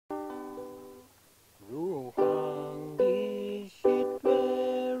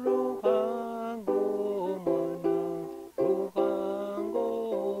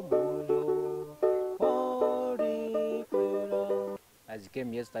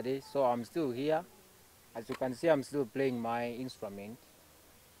came yesterday, so I'm still here. As you can see, I'm still playing my instrument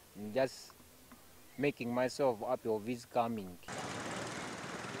and just making myself happy of his coming.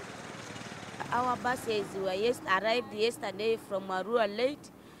 Our buses arrived yesterday from Arua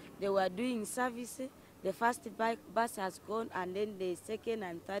late. They were doing service. The first bus has gone, and then the second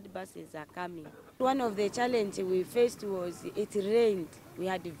and third buses are coming. One of the challenges we faced was it rained. We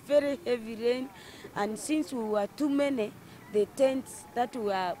had very heavy rain, and since we were too many, the tents that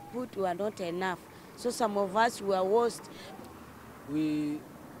were put were not enough. So some of us were washed. The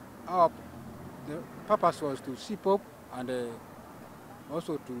purpose was to see Pope and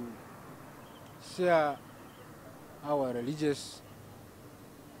also to share our religious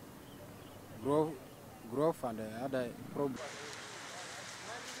growth and other problems.